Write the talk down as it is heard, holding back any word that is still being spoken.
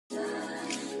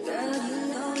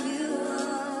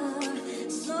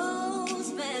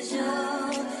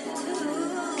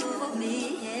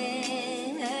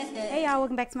y'all,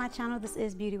 welcome back to my channel. This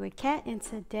is Beautyw.cat, and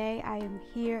today I am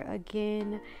here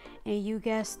again, and you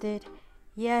guessed it,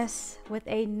 yes, with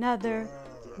another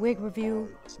wig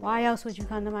review. Why else would you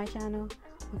come to my channel?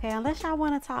 Okay, unless y'all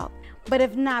want to talk. But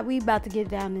if not, we about to get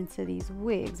down into these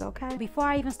wigs, okay? Before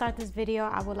I even start this video,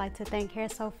 I would like to thank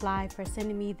HAIRSOFLY for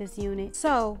sending me this unit.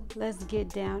 So let's get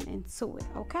down into it,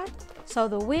 okay? So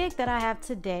the wig that I have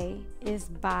today is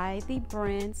by the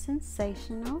brand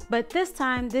Sensationnel. But this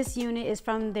time, this unit is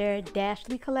from their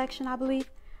Dashly collection, I believe.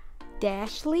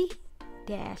 Dashly.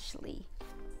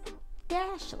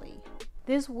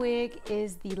 This wig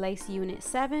is the Lace Unit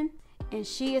 7. And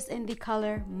she is in the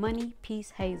color Money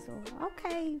Piece Hazel.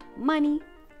 Okay, money.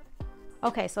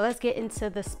 Okay, so let's get into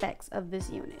the specs of this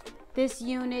unit. This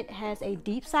unit has a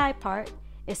deep side part.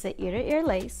 It's an ear-to-ear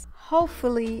lace.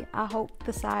 Hopefully, I hope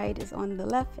the side is on the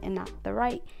left and not the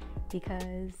right,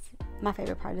 because my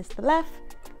favorite part is the left.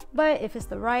 But if it's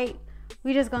the right,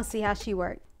 we're just gonna see how she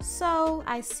works. So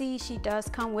I see she does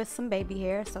come with some baby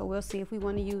hair, so we'll see if we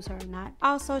want to use her or not.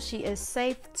 Also, she is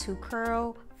safe to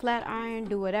curl, flat iron,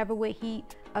 do whatever with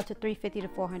heat up to 350 to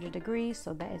 400 degrees,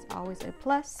 so that is always a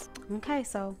plus. Okay,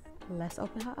 so let's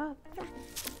open her up.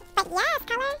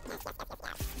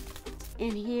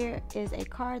 And here is a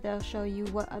card that'll show you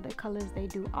what other colors they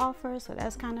do offer, so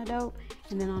that's kind of dope.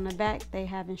 And then on the back they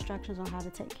have instructions on how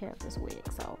to take care of this wig.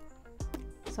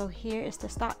 So here is the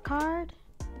stock card.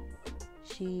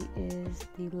 She is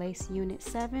the Lace Unit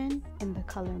 7 in the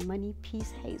color Money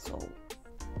Piece Hazel.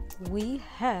 We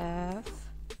have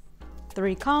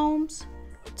 3 combs,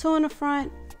 2 in the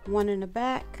front, 1 in the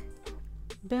back,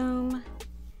 boom,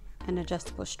 and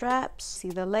adjustable straps. See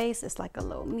the lace, it's like a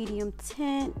little medium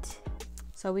tint.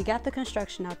 So we got the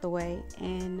construction out the way,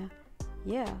 and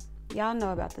yeah, y'all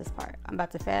know about this part. I'm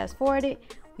about to fast forward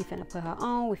it. We finna put her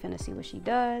on, we finna see what she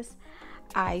does.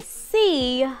 I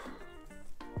see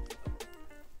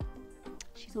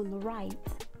she's on the right.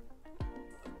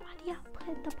 Why do y'all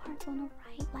put the parts on the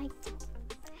right? Like,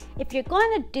 if you're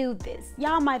going to do this,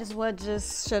 y'all might as well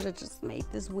should have just made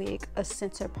this wig a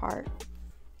center part,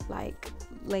 like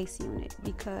lace unit,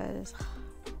 because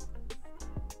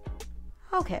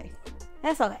okay,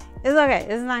 that's okay. It's okay.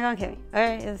 It's not gonna kill me. All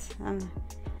right,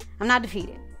 I'm not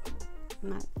defeated. I'm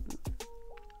not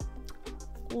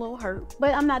a little hurt,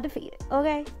 but I'm not defeated.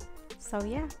 Okay, so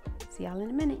yeah, see y'all in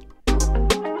a minute.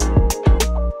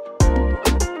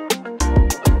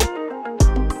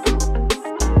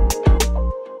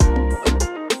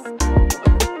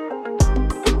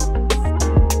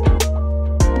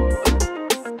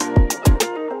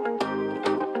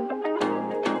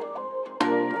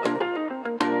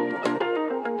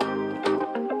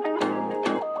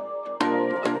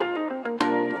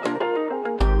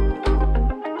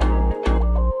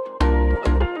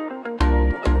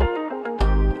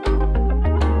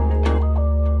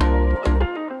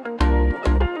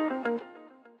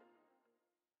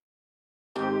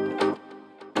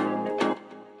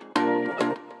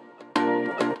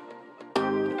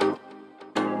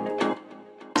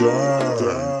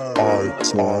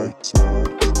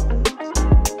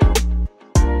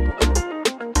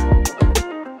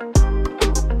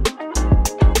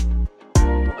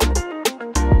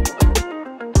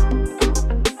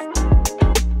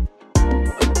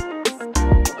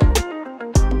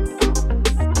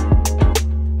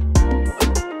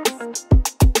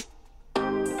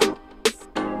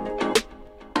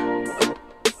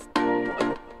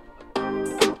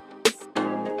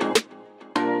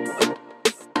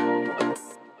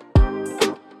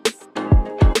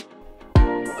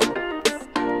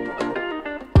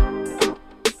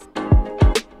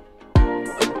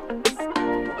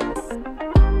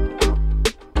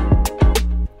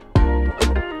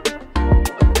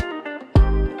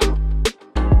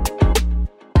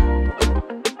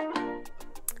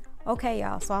 Okay,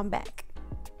 y'all, so I'm back.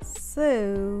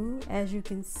 So as you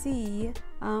can see,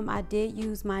 I did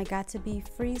use my Got To Be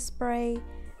Freeze spray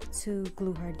to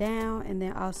glue her down, and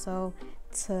then also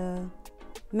to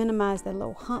minimize that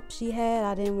little hump she had.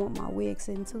 I didn't want my wig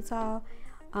sitting too tall.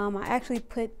 I actually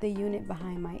put the unit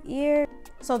behind my ear.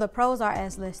 So the pros are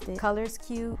as listed. Color's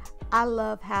cute. I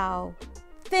love how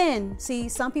thin, see,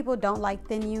 some people don't like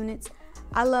thin units.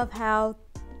 I love how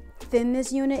thin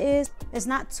this unit is. It's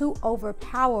not too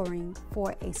overpowering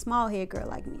for a small head girl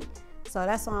like me. So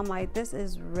that's why I'm like, this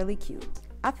is really cute.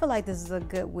 I feel like this is a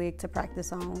good wig to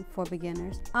practice on for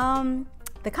beginners.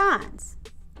 The cons.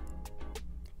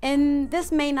 And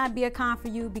this may not be a con for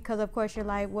you, because of course you're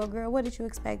like, well girl, what did you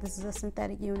expect? This is a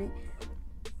synthetic unit.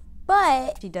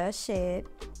 But she does shed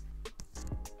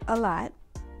a lot,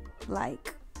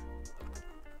 like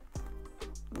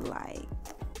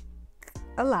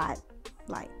a lot.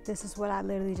 Like, this is what I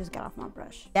literally just got off my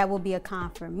brush. That will be a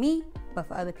con for me, but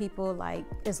for other people, like,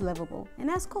 it's livable, and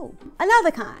that's cool.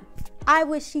 Another con, I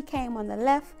wish she came on the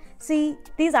left. See,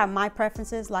 these are my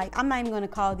preferences. Like, I'm not even gonna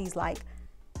call these like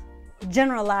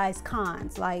generalized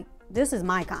cons. Like, this is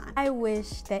my con. I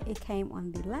wish that it came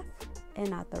on the left and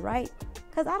not the right,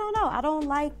 because I don't know, I don't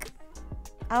like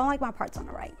my parts on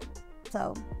the right.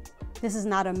 So this is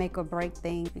not a make or break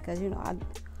thing, because you know, I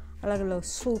like a little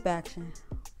swoop action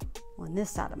on this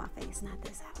side of my face, not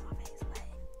this side of my face.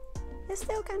 Like, it's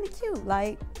still kind of cute.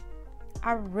 Like,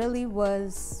 I really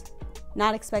was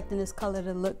not expecting this color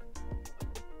to look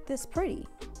this pretty.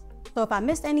 So if I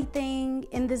missed anything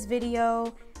in this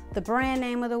video, the brand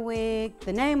name of the wig,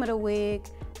 the name of the wig,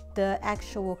 the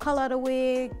actual color of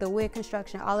the wig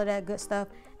construction, all of that good stuff,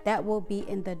 that will be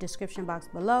in the description box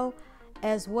below,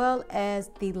 as well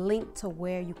as the link to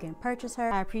where you can purchase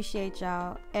her. I appreciate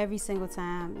y'all every single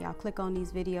time y'all click on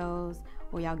these videos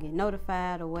or y'all get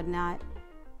notified or whatnot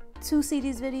to see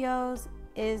these videos.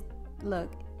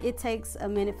 Look, it takes a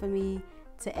minute for me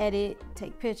to edit,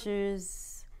 take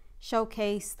pictures,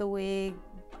 showcase the wig,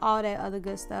 all that other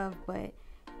good stuff, but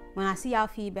when I see y'all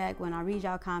feedback, when I read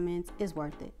y'all comments, it's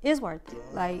worth it. It's worth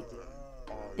it. Like,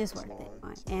 it's worth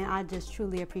it. And I just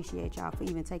truly appreciate y'all for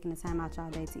even taking the time out y'all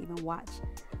day to even watch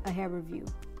a hair review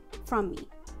from me.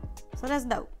 So that's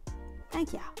dope.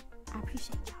 Thank y'all. I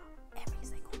appreciate y'all every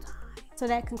single time. So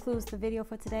that concludes the video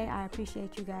for today. I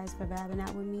appreciate you guys for vibing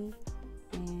out with me,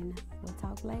 and we'll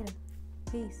talk later.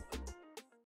 Peace.